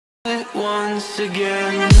once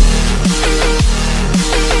again.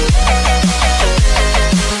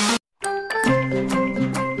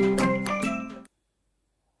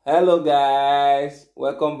 Hello guys,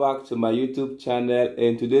 welcome back to my YouTube channel.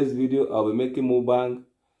 In today's video I'll be making mukbang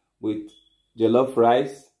with jollof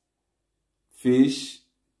rice, fish,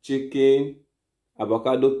 chicken,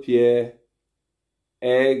 avocado, pear,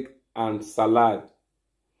 egg and salad.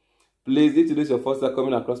 Please, if today is your first time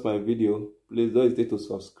coming across my video, please don't hesitate to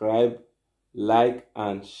subscribe, like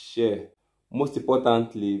and share. Most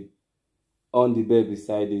importantly, on the bell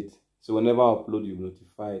beside it, so whenever I upload you'll be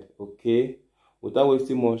notified. Okay, without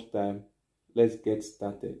wasting much time, let's get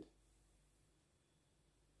started.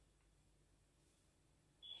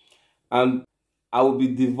 And I will be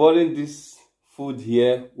devouring this food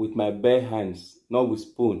here with my bare hands, not with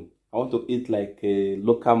spoon. I want to eat like a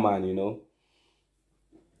local man, you know.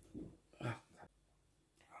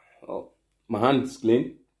 Oh, my hand is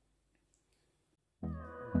clean.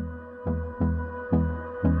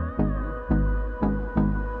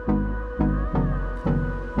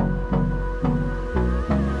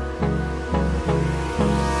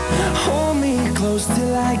 Hold me close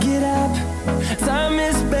till I get up. Time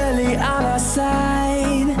is barely on our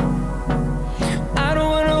side. I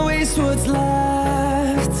don't wanna waste what's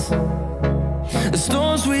left. The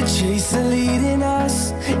storms we chase are leading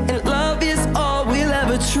us, and love is all we'll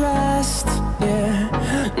ever trust. Yeah,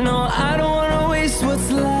 no, I don't wanna waste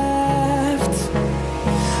what's left.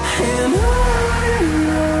 And on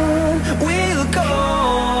we'll go,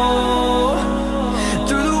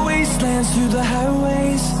 through the wastelands, through the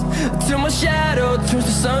highways, till my shadow turns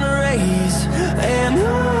to sun rays. And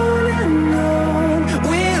on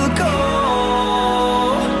we'll go,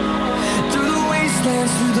 through the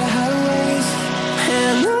wastelands, through the highways,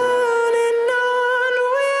 and on we'll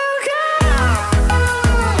go.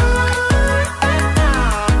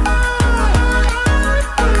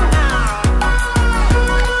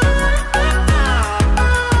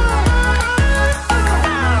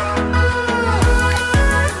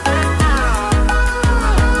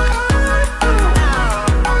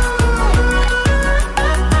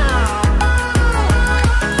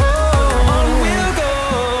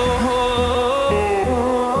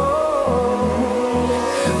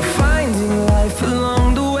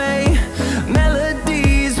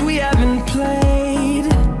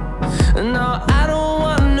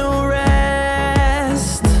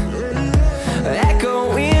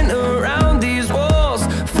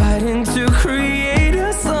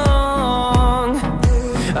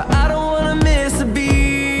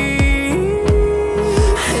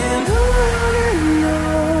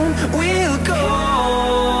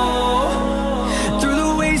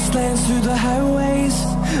 Through the highways,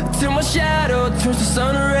 till my shadow turns to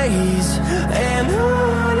sun rays. And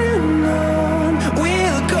on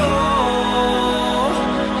we'll go,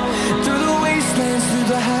 through the wastelands, through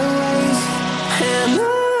the highways, and on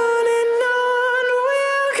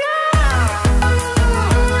we'll go.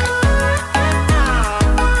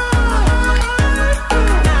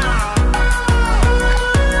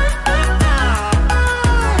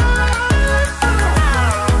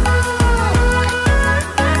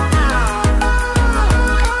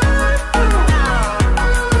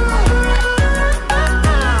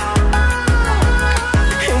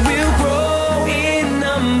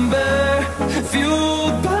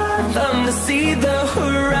 See the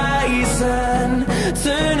horizon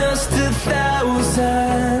turn us to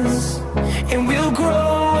thousands, and we'll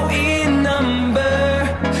grow in number,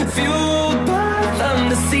 fueled by them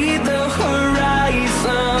to see the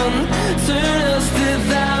horizon turn us to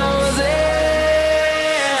thousands.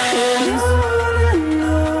 And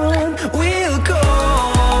on we'll go,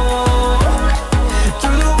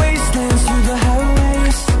 through the wastelands, through the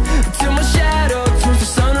highways, till my shadow turns to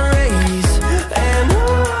sun rays. And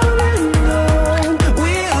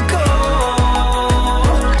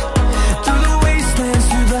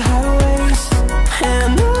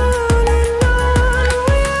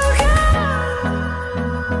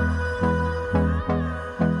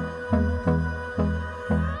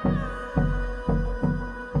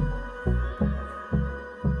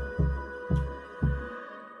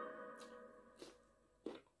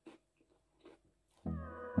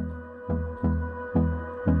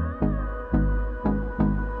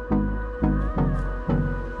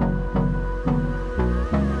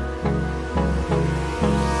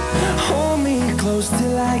close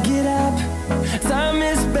till I get up. Time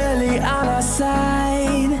is barely on our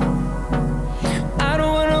side. I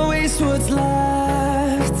don't wanna waste what's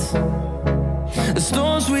left. The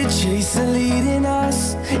storms we chase are leading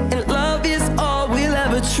us, and love is all we'll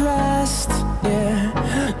ever trust. Yeah,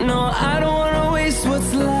 no, I don't wanna waste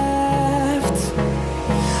what's left.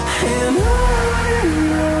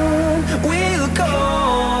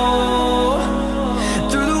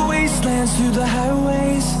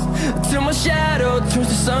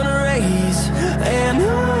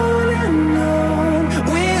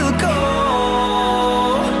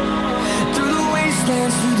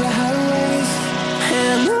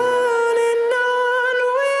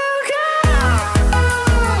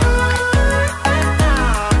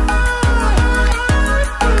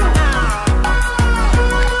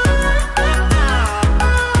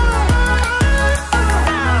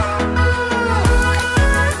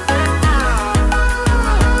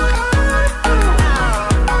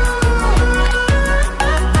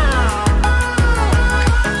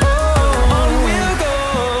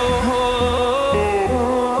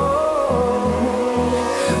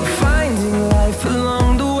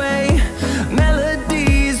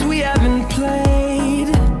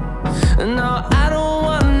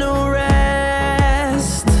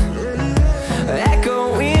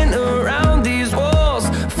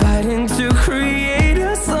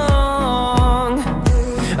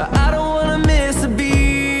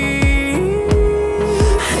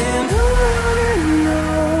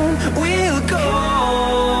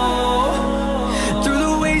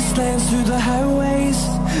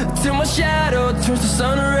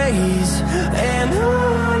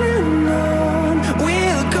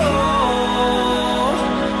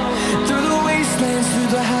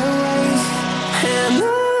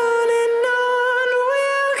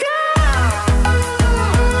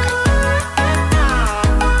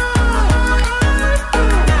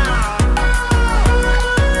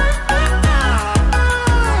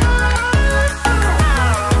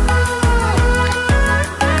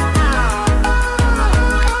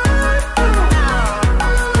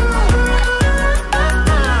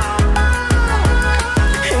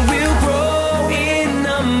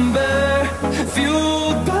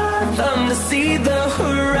 see the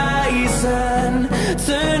horizon,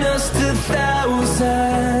 turn us to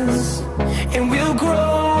thousands, and we'll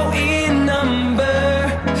grow in number,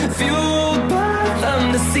 fueled by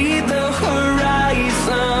them to see the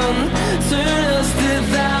horizon, turn us to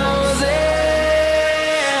thousands,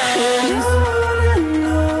 and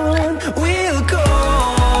on we'll go,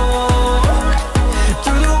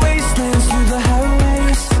 through the wastelands, through the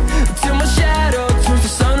highways, till my shadow turns to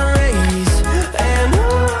sun rays, and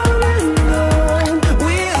on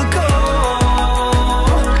we'll go,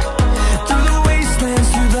 through the wastelands,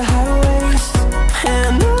 through the highways,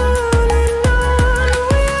 and on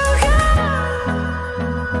we'll go.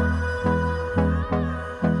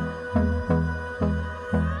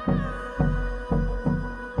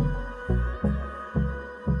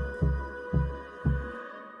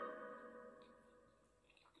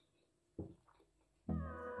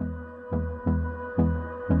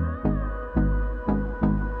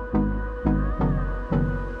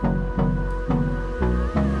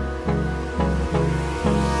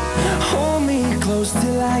 Hold me close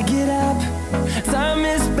till I get up. Time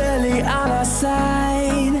is barely on our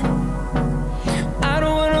side. I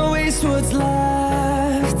don't wanna waste what's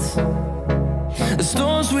left. The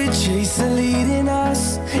storms we chase are leading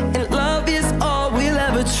us, and love is all we'll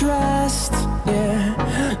ever trust. Yeah,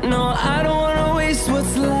 no, I don't wanna waste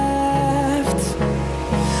what's left.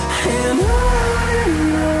 And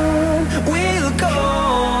on we'll go,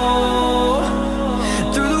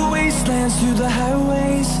 through the wastelands, through the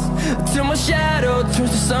highways, till my shadow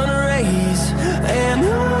turns to sun rays, and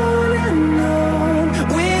on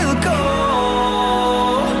we'll go,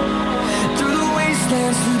 through the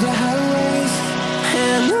wastelands, through the highways,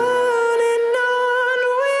 and on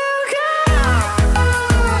we'll go.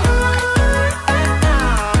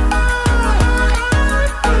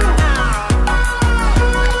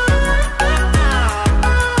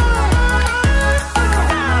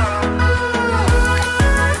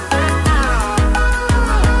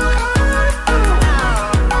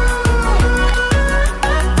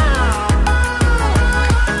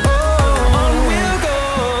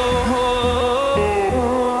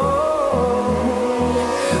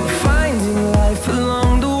 Finding life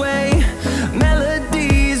along the way,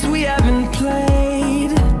 melodies we haven't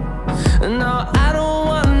played. No, I don't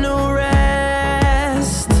want no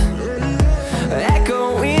rest.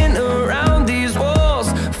 Echoing around these walls,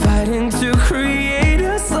 fighting to create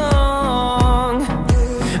a song.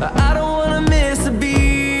 I don't wanna miss a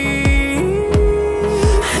beat.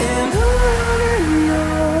 And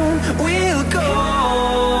on we'll go,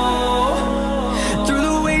 through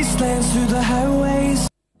the wastelands, through the highways.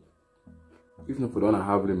 If not, we don't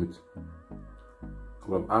have limit.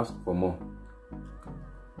 We have asked for more.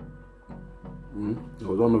 I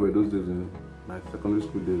was one of those days in my secondary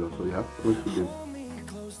school days, so you have secondary school days.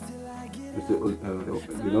 It's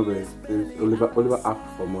the novel is Oliver asked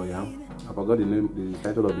for more. Yeah, I forgot the name, the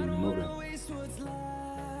title of the novel.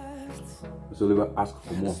 It's Oliver asked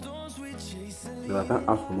for more. But I can't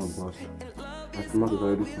ask for more because my stomach is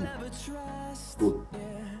already full. Good.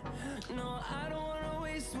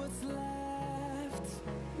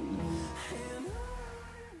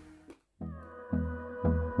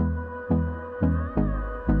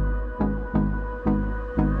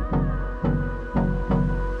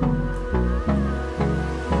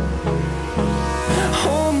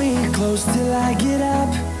 Hold me close till I get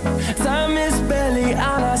up. Time is barely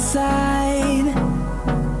on our side.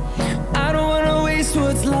 I don't wanna waste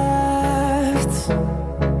what's left.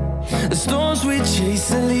 The storms we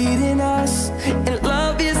chase are leading us, and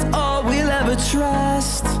love is all we'll ever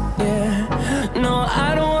trust. Yeah, no,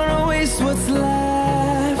 I don't wanna waste what's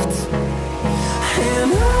left.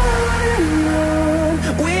 And on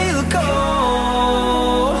we'll go,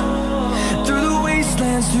 through the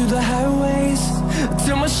wastelands, through the highways,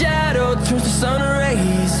 till my shadow turns to sun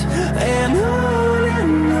rays, and on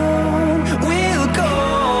we'll go,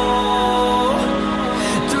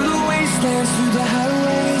 through the wastelands, through the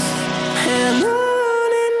highways, and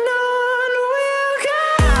on we'll go.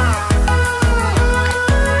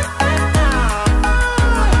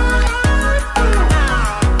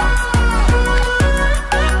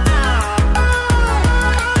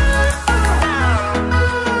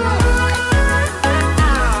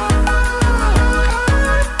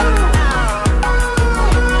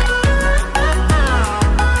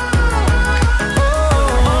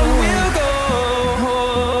 On we'll go,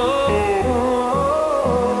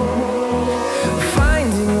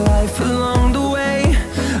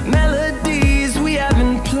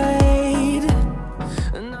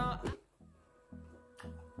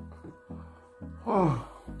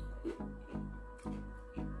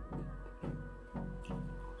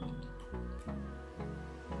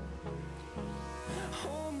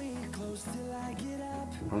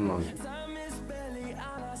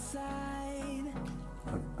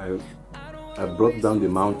 I brought down the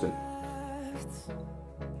mountain.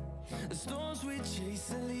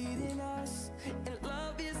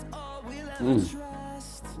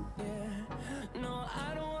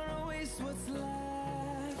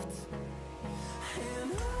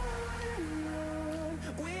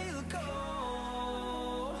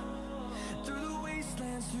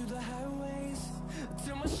 Through the highways,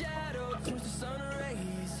 till my shadow turns to sun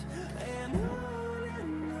rays, and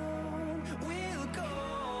on we'll go.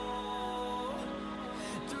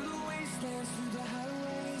 Through the wastelands, through the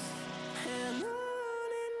highways, and on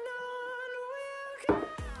we'll go.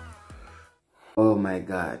 Oh my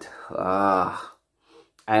God!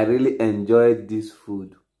 I really enjoyed this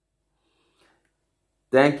food.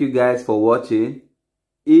 Thank you guys for watching.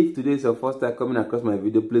 If today is your first time coming across my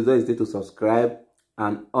video, please don't hesitate to subscribe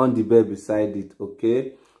and on the bell beside it,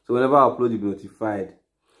 okay? So whenever I upload, you'll be notified.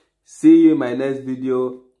 See you in my next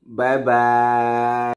video. Bye bye.